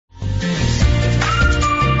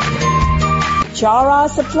Bicara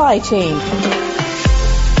Supply Chain,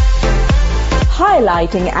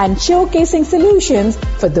 highlighting and showcasing solutions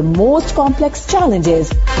for the most complex challenges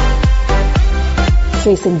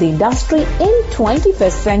facing the industry in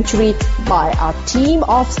 21st century by our team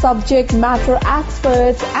of subject matter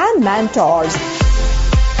experts and mentors.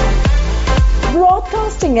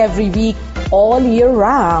 Broadcasting every week, all year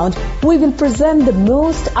round, we will present the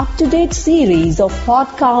most up-to-date series of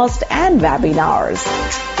podcasts and webinars.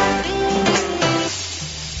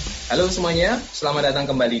 Halo semuanya, selamat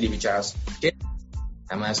datang kembali di Bicara Supply Chain.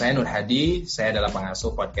 Nama saya Nur Hadi, saya adalah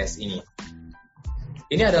pengasuh podcast ini.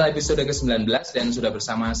 Ini adalah episode ke-19 dan sudah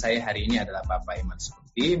bersama saya hari ini adalah Bapak Iman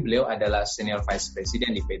Subakti. Beliau adalah Senior Vice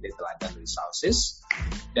President di PT Teladan Resources.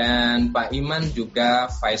 Dan Pak Iman juga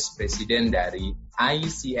Vice President dari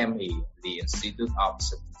ICMA, the Institute of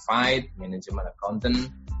Certified Management Accountant,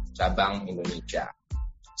 cabang Indonesia.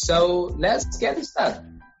 So, let's get started.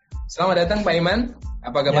 Selamat datang Pak Iman.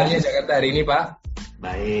 Apa kabarnya Jakarta hari ini Pak?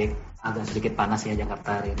 Baik, agak sedikit panas ya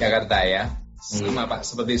Jakarta hari ini. Jakarta ya? Sama Pak,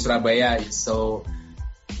 seperti Surabaya, so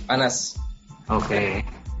panas. Oke.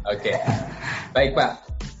 Baik Pak.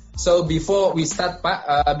 So before we start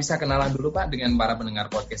Pak, bisa kenalan dulu Pak dengan para pendengar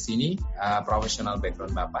podcast ini, professional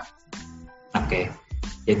background Bapak. Oke.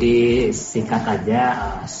 Jadi singkat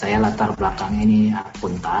aja, saya latar belakangnya ini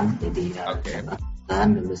akuntan. Jadi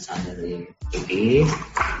akuntan lulusan dari UI.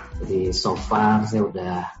 Jadi so far saya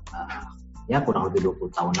udah kurang lebih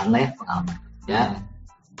 20 tahunan lah ya pengalaman kerja.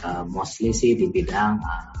 Mostly sih di bidang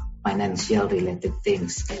financial related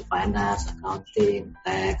things kayak finance, accounting,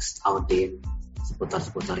 tax, audit,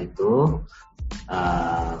 seputar itu.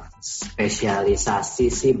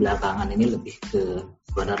 Spesialisasi sih belakangan ini lebih ke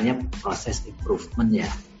sebenarnya proses improvement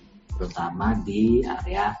ya, terutama di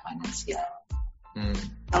area finansial.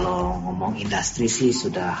 Kalau ngomong industri sih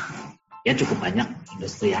sudah ya cukup banyak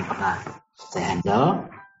industri yang pernah saya handle,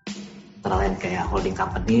 antara lain kayak holding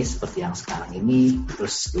company seperti yang sekarang ini,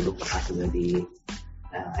 terus dulu pernah juga di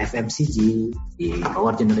FMCG, di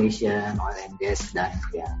power generation, oil and gas, dan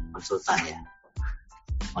ya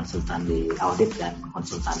konsultan di audit dan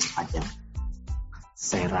konsultan pajak.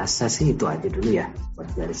 Saya rasa sih itu aja dulu ya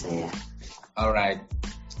buat dari saya. Alright,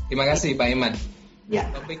 terima kasih Pak Iman. Ya.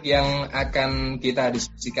 Topik yang akan kita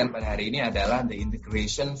diskusikan pada hari ini adalah the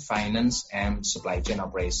integration finance and supply chain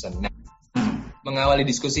operation. Nah, mengawali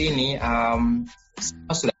diskusi ini,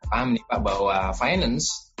 semua sudah paham nih Pak bahwa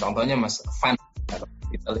finance, contohnya fund atau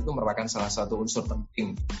capital itu merupakan salah satu unsur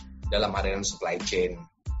penting dalam area supply chain.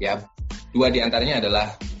 Ya, dua di antaranya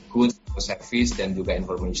adalah goods, service, dan juga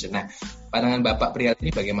information. Nah, pandangan Bapak perihal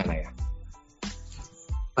ini bagaimana ya?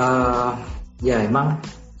 Ya, emang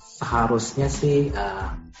seharusnya sih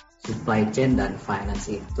supply chain dan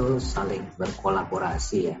finance itu saling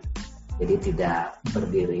berkolaborasi ya. Jadi tidak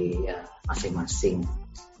berdiri masing-masing.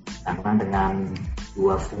 Karena dengan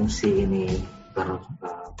dua fungsi ini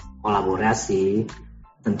berkolaborasi,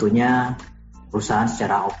 tentunya perusahaan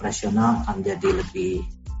secara operasional akan jadi lebih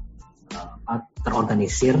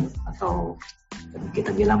terorganisir atau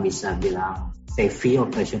kita bisa bilang savvy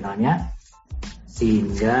operasionalnya,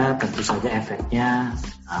 sehingga tentu saja efeknya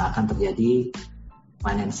akan terjadi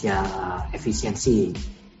financial efisiensi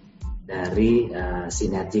dari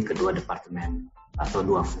sinergi kedua departemen atau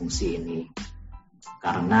dua fungsi ini.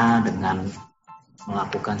 Karena dengan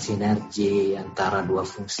melakukan sinergi antara dua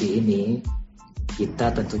fungsi ini,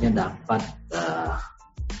 kita tentunya dapat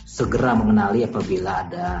segera mengenali apabila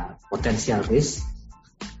ada potensial risk,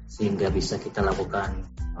 sehingga bisa kita lakukan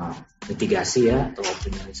mitigasi ya atau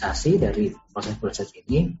optimalisasi dari proses-proses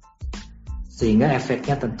ini, sehingga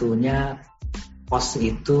efeknya tentunya cost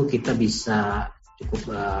itu kita bisa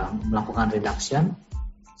cukup melakukan reduction,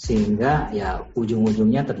 sehingga ya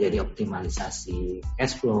ujung-ujungnya terjadi optimalisasi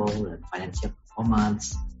cash flow dan financial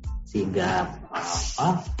performance, sehingga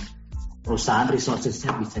perusahaan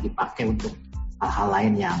resourcesnya bisa dipakai untuk hal-hal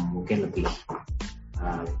lain yang mungkin lebih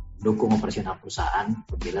dukung operasional perusahaan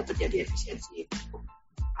apabila terjadi efisiensi.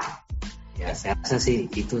 Ya, saya rasa sih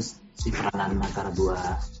itu si peranan antara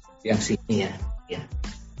dua fungsi ini ya.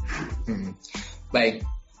 Baik,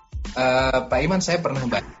 Pak Iman, saya pernah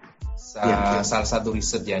baca salah satu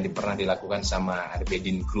riset yang pernah dilakukan sama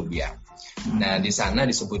Arbedin Group ya. Nah, di sana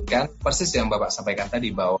disebutkan persis yang Bapak sampaikan tadi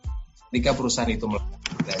bahwa ketika perusahaan itu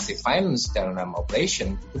melakukan finance dalam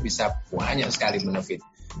operation itu bisa banyak sekali benefit.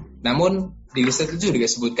 Namun di riset itu juga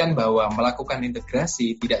disebutkan bahwa melakukan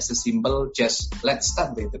integrasi tidak sesimpel just let's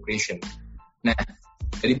start the integration. Nah,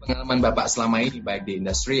 dari pengalaman Bapak selama ini baik di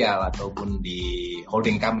industrial ataupun di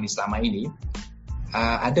holding company selama ini,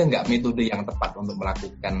 ada nggak metode yang tepat untuk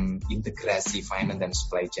melakukan integrasi finance dan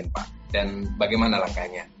supply chain Pak? Dan bagaimana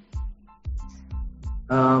langkahnya?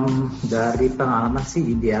 Dari pengalaman sih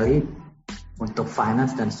ideally untuk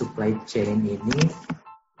finance dan supply chain ini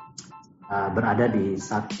berada di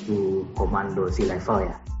satu komando C-level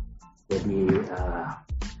ya. Jadi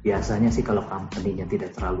biasanya sih kalau company-nya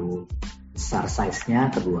tidak terlalu besar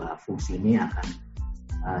size-nya, kedua fungsi ini akan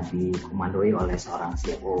dikomandoi oleh seorang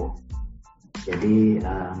CFO. Jadi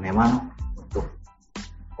memang untuk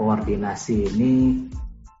koordinasi ini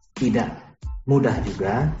tidak mudah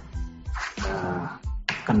juga.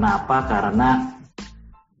 Kenapa? Karena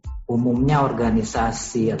umumnya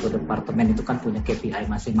organisasi atau departemen itu kan punya KPI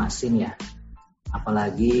masing-masing ya.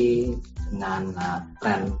 Apalagi dengan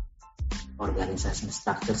tren organisasi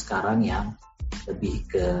structure sekarang yang lebih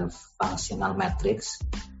ke functional matrix.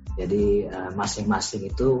 Jadi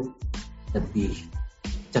masing-masing itu lebih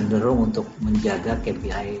cenderung untuk menjaga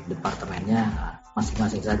KPI departemennya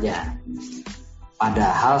masing-masing saja.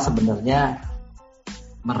 Padahal sebenarnya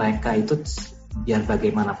mereka itu biar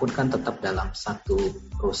bagaimanapun kan tetap dalam satu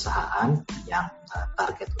perusahaan yang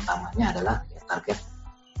target utamanya adalah target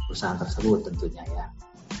perusahaan tersebut tentunya ya.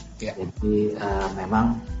 Jadi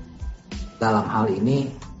memang dalam hal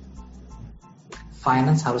ini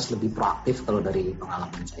finance harus lebih proaktif kalau dari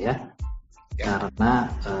pengalaman saya, karena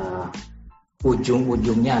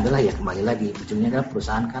ujung-ujungnya adalah ya kembali lagi, ujungnya adalah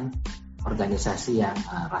perusahaan kan organisasi yang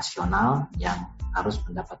rasional yang harus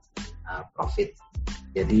mendapat profit.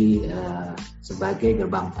 Jadi sebagai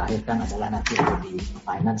gerbang terakhir kan adalah nanti di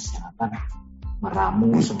finance yang akan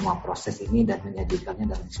meramu semua proses ini dan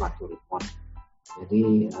menyajikannya dalam suatu report.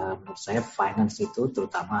 Jadi menurut saya finance itu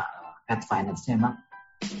terutama head finance-nya memang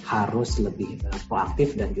harus lebih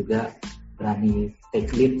proaktif dan juga berani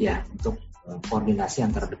take lead ya untuk koordinasi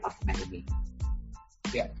antara departemen ini.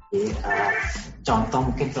 Ya. Jadi,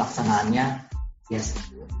 contoh mungkin pelaksanaannya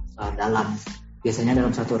biasanya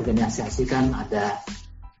dalam satu organisasi kan ada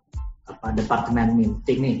departemen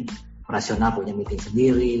meeting nih, operasional punya meeting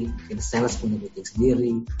sendiri, mungkin sales punya meeting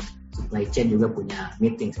sendiri, supply chain juga punya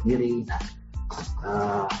meeting sendiri. Nah,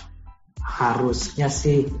 harusnya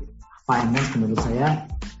sih finance menurut saya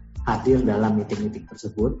hadir dalam meeting-meeting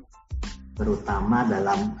tersebut, terutama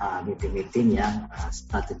dalam meeting-meeting yang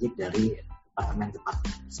strategik dari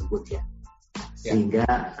departemen-departemen tersebut ya. Sehingga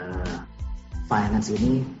finance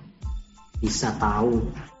ini bisa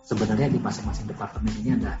tahu sebenarnya di masing-masing departemen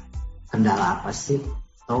ini ada kendala apa sih,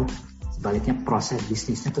 atau sebaliknya proses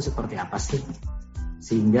bisnisnya itu seperti apa sih,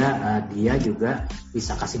 sehingga dia juga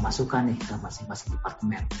bisa kasih masukan nih ke masing-masing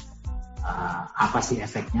departemen. Apa sih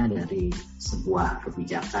efeknya dari sebuah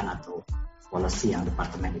kebijakan atau policy yang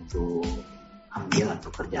departemen itu ambil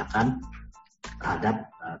atau kerjakan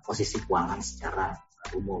terhadap posisi keuangan secara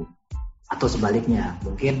umum, atau sebaliknya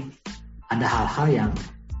mungkin ada hal-hal yang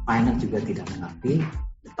finance juga tidak mengerti,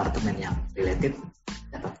 departemen yang related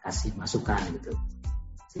dapat kasih masukan gitu,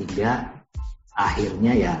 sehingga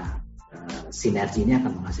akhirnya ya sinergi ini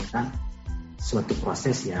akan menghasilkan suatu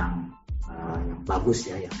proses yang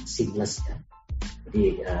bagus ya, yang seamless ya.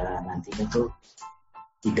 Jadi nantinya tuh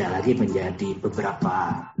tidak lagi menjadi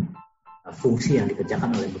beberapa fungsi yang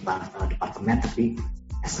dikerjakan oleh departemen, tapi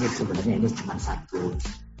sebenarnya ini cuma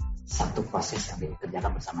satu proses yang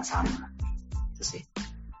dikerjakan bersama-sama. Itu sih.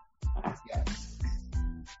 Ya.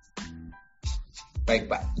 Baik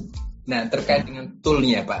Pak. Nah terkait dengan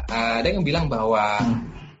toolnya Pak, ada yang bilang bahwa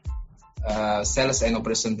Sales and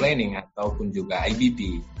Operation Planning ataupun juga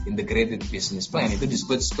IBP, Integrated Business Plan, itu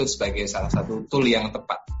disebut sebagai salah satu tool yang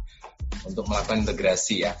tepat untuk melakukan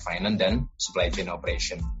integrasi ya finance dan supply chain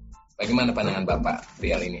operation. Bagaimana pandangan Bapak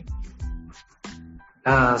perihal ini?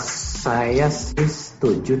 Saya sih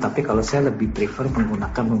setuju, tapi kalau saya lebih prefer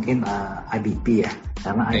menggunakan mungkin IBP ya,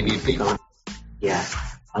 karena IBP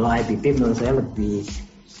kalau IBP menurut saya lebih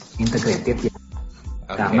integrated ya,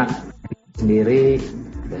 karena sendiri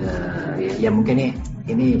ya mungkin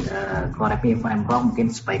ini correct me if I'm wrong, mungkin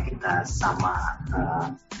supaya kita sama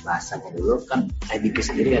bahasanya dulu. Kan IBP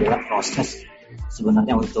sendiri adalah proses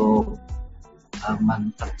sebenarnya untuk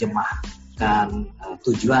menerjemahkan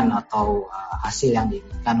tujuan atau hasil yang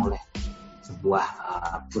diinginkan oleh sebuah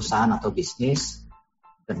perusahaan atau bisnis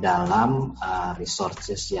ke dalam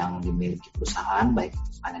resources yang dimiliki perusahaan, baik itu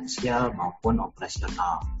finansial maupun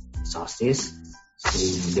operational resources,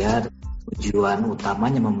 sehingga tujuan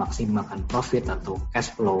utamanya memaksimalkan profit atau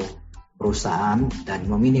cash flow perusahaan dan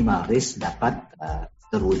meminimal risk dapat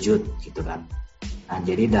terwujud gitu kan. Nah,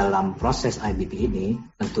 jadi dalam proses IBP ini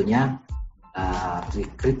tentunya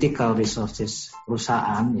critical resources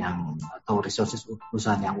perusahaan atau resources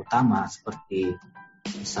perusahaan yang utama seperti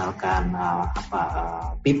misalkan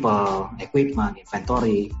people, equipment,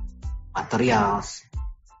 inventory, materials,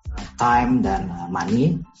 time dan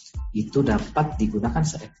money itu dapat digunakan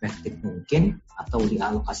seefektif mungkin atau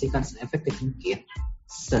dialokasikan seefektif mungkin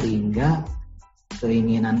sehingga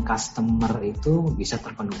keinginan customer itu bisa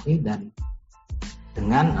terpenuhi dan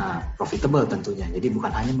dengan profitable tentunya. Jadi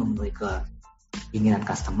bukan hanya memenuhi keinginan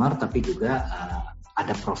customer tapi juga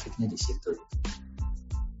ada profitnya di situ.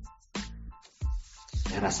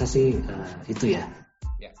 Saya rasa sih itu ya.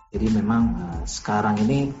 Jadi memang sekarang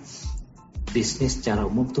ini bisnis secara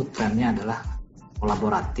umum tuh trennya adalah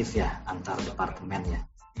kolaboratif ya antar departemen ya.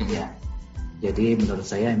 Ya. Jadi menurut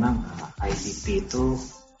saya memang IDP itu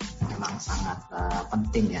memang sangat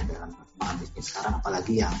penting ya dalam perkembangan bisnis sekarang,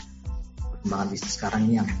 apalagi yang perkembangan bisnis sekarang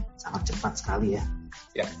ini yang sangat cepat sekali ya.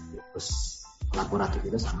 Ya. Terus kolaboratif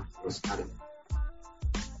itu sangat perlu sekali.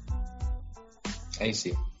 I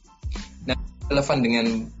see. Nah, relevan dengan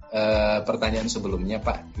pertanyaan sebelumnya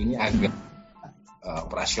Pak, ini agak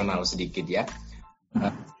operasional sedikit ya.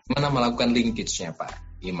 Mana melakukan linkage-nya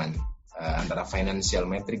Pak Iman antara financial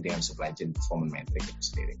metric dengan supply chain performance metric itu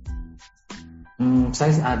sendiri?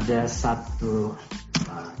 Saya ada satu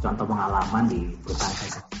contoh pengalaman di perusahaan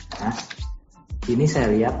saya sebelumnya. Ini saya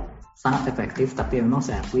lihat sangat efektif, tapi memang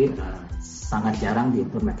saya akui sangat jarang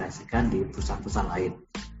diimplementasikan di perusahaan-perusahaan lain.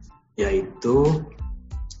 Yaitu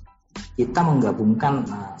kita menggabungkan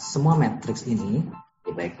semua matriks ini,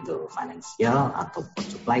 baik itu financial ataupun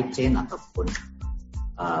supply chain ataupun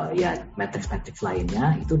matriks-matriks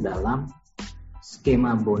lainnya itu dalam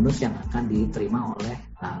skema bonus yang akan diterima oleh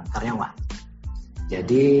karyawan.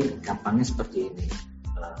 Jadi gampangnya seperti ini.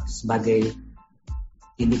 Sebagai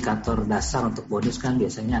indikator dasar untuk bonus kan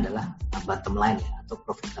biasanya adalah bottom line ya, atau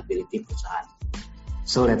profitability perusahaan.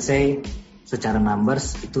 So let's say secara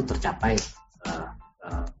numbers itu tercapai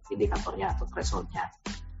indikatornya atau thresholdnya.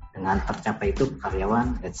 Dengan tercapai itu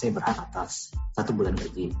karyawan let's say berhak atas 1 bulan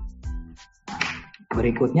gaji. Nah,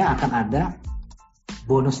 berikutnya akan ada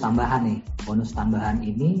bonus tambahan nih. Bonus tambahan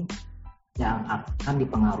ini yang akan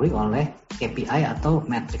dipengaruhi oleh KPI atau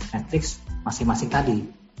matriks-matriks masing-masing tadi.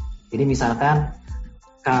 Jadi misalkan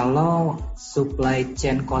kalau supply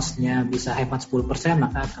chain cost-nya bisa hemat 10%,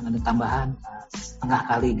 maka akan ada tambahan setengah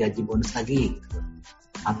kali gaji bonus lagi.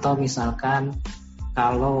 Atau misalkan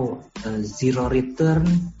kalau zero return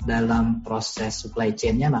dalam proses supply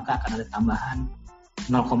chain-nya, maka akan ada tambahan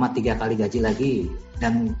 0,3 kali gaji lagi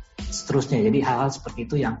dan seterusnya. Jadi hal-hal seperti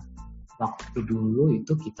itu yang waktu dulu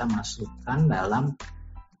itu kita masukkan dalam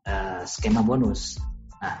skema bonus.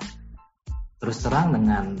 Nah, terus terang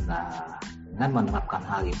dengan menerapkan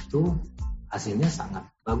hal itu hasilnya sangat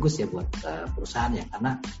bagus ya buat perusahaan ya,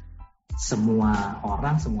 karena semua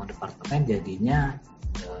orang, semua departemen jadinya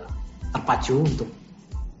terpacu untuk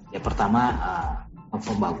pertama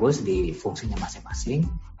perform bagus di fungsinya masing-masing.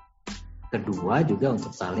 Kedua juga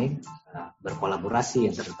untuk saling berkolaborasi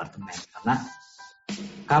antar departemen, karena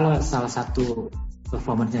kalau salah satu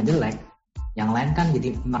performanya jelek, yang lain kan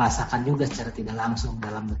jadi merasakan juga secara tidak langsung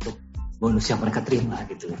dalam bentuk bonus yang mereka terima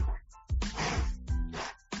gitu.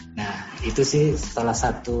 Nah, itu sih salah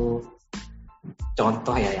satu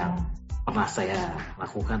contoh ya yang pernah saya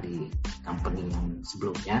lakukan di company yang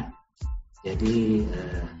sebelumnya. Jadi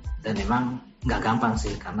dan memang nggak gampang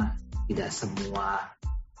sih, karena tidak semua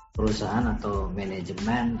perusahaan atau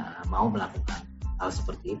manajemen mau melakukan hal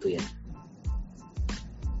seperti itu ya.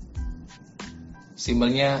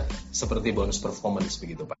 Simpelnya seperti bonus performance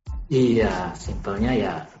begitu Pak? Iya, simpelnya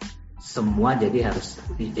ya semua jadi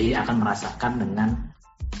akan merasakan dengan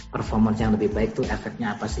performance yang lebih baik tuh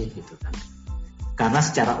efeknya apa sih gitu kan. Karena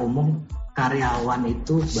secara umum karyawan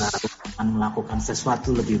itu baru akan melakukan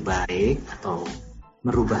sesuatu lebih baik atau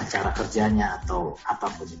merubah cara kerjanya atau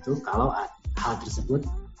apapun itu kalau hal tersebut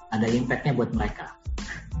ada impact-nya buat mereka.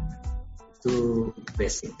 Itu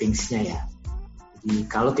basic things-nya ya. Jadi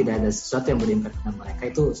kalau tidak ada sesuatu yang berimpact dengan mereka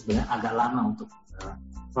itu sebenarnya agak lama untuk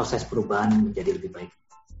proses perubahan menjadi lebih baik.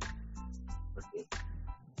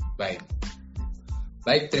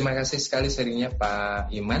 Baik, terima kasih sekali sharingnya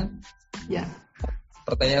Pak Iman. Ya.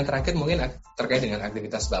 Pertanyaan terakhir mungkin terkait dengan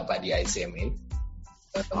aktivitas Bapak di ICMA.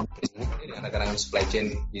 Dengan karangan supply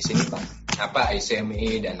chain di sini Pak, apa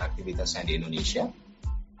ICMA dan aktivitasnya di Indonesia?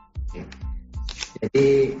 Ya.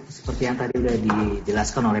 Jadi seperti yang tadi sudah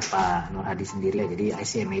dijelaskan oleh Pak Nur Hadi sendiri ya. Jadi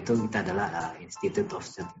ICMA itu kita adalah Institute of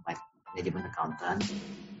Certified Management Accountant.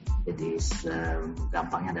 Jadi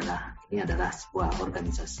gampangnya ini adalah sebuah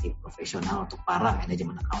organisasi profesional untuk para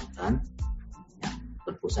manajemen accountant yang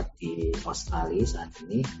berpusat di Australia saat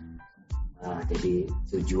ini. Jadi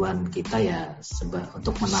tujuan kita ya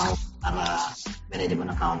untuk menaungi para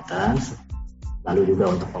manajemen accountant, lalu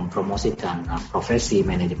juga untuk mempromosikan profesi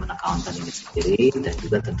manajemen accountant ini sendiri, dan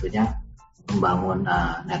juga tentunya membangun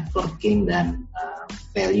networking dan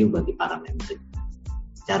value bagi para member.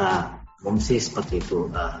 Secara umum sih seperti itu.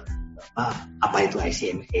 Apa itu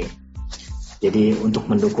ICMA? Jadi untuk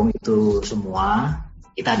mendukung itu semua,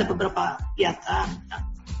 kita ada beberapa kegiatan yang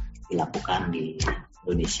dilakukan di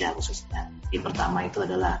Indonesia khususnya. Yang pertama itu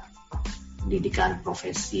adalah pendidikan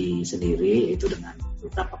profesi sendiri, yaitu dengan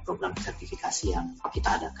beberapa program sertifikasi yang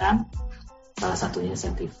kita adakan. Salah satunya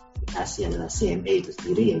sertifikasi adalah CMA itu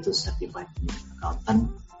sendiri, yaitu Certified Accountant,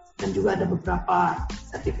 dan juga ada beberapa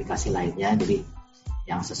sertifikasi lainnya, jadi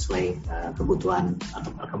yang sesuai kebutuhan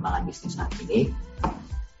atau perkembangan bisnis saat ini.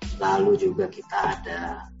 Lalu juga kita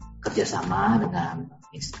ada kerjasama dengan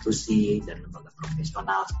institusi dan lembaga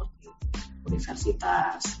profesional seperti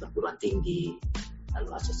universitas, perguruan tinggi,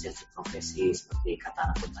 lalu asosiasi profesi seperti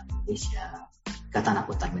Ikatan Akuntan Indonesia, Ikatan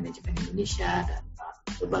Akuntan Manajemen Indonesia, dan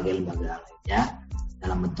berbagai lembaga lainnya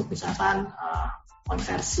dalam bentuk misalkan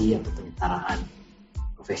konversi atau penyetaraan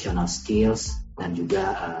professional skills dan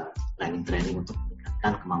juga training untuk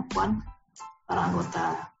meningkatkan kemampuan para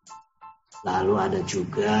anggota. Lalu ada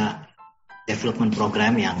juga development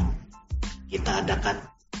program yang kita adakan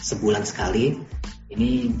sebulan sekali.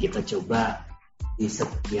 Ini kita coba di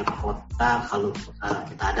setiap kota kalau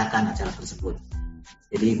kita adakan acara tersebut.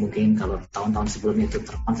 Jadi mungkin kalau tahun-tahun sebelumnya itu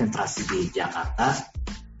terkonsentrasi di Jakarta,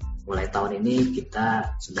 mulai tahun ini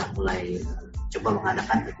kita sudah mulai coba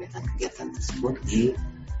mengadakan kegiatan-kegiatan tersebut di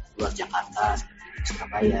luar Jakarta, seperti di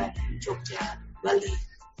Surabaya, di Jogja, di Bali,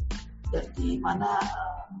 di mana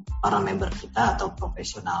para member kita atau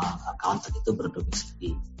profesional accountant itu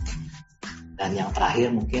berdomisili. Dan yang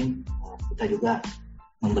terakhir mungkin kita juga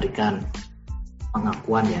memberikan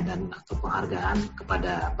pengakuan ya dan atau penghargaan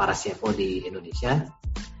kepada para CFO di Indonesia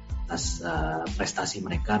atas prestasi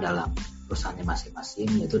mereka dalam perusahaannya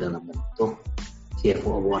masing-masing, yaitu dalam bentuk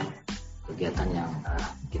CFO Award, kegiatan yang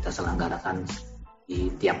kita selenggarakan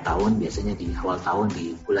di tiap tahun, biasanya di awal tahun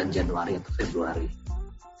di bulan Januari atau Februari.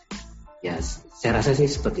 Ya, saya rasa sih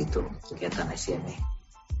seperti itu kegiatan ICMA.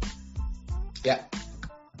 Ya,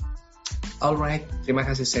 alright. Terima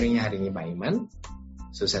kasih sharingnya hari ini Pak Iman.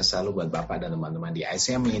 Sukses selalu buat Bapak dan teman-teman di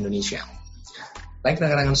ICMA Indonesia. Baik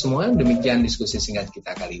rekan-rekan semua, demikian diskusi singkat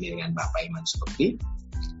kita kali ini dengan Bapak Iman Subekti.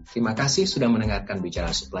 Terima kasih sudah mendengarkan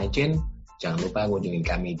Bicara Supply Chain. Jangan lupa kunjungi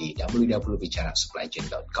kami di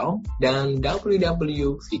www.bicarasupplychain.com dan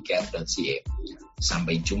www.vcare.ca.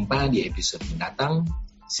 Sampai jumpa di episode mendatang.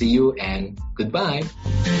 See you and goodbye.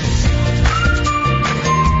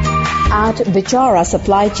 At Bichara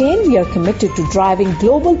Supply Chain, we are committed to driving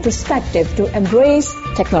global perspective to embrace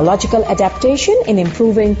technological adaptation in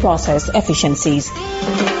improving process efficiencies.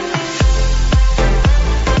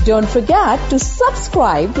 Don't forget to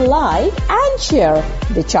subscribe, like, and share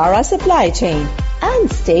Bichara Supply Chain.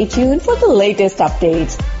 And stay tuned for the latest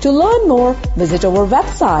updates. To learn more, visit our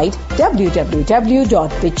website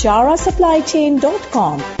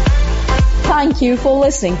www.bicharasupplychain.com. Thank you for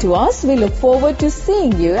listening to us. We look forward to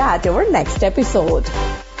seeing you at our next episode.